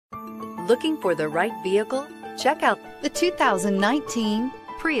Looking for the right vehicle? Check out the 2019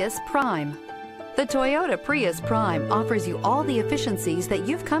 Prius Prime. The Toyota Prius Prime offers you all the efficiencies that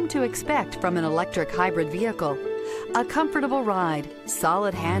you've come to expect from an electric hybrid vehicle. A comfortable ride,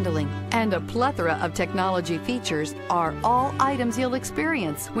 solid handling, and a plethora of technology features are all items you'll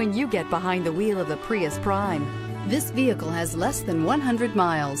experience when you get behind the wheel of the Prius Prime. This vehicle has less than 100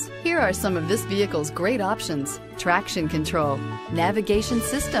 miles. Here are some of this vehicle's great options: traction control, navigation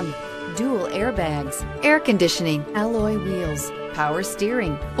system, dual airbags, air conditioning, alloy wheels, power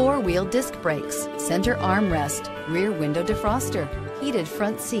steering, four-wheel disc brakes, center armrest, rear window defroster, heated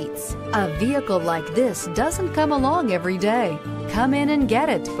front seats. A vehicle like this doesn't come along every day. Come in and get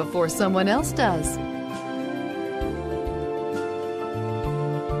it before someone else does.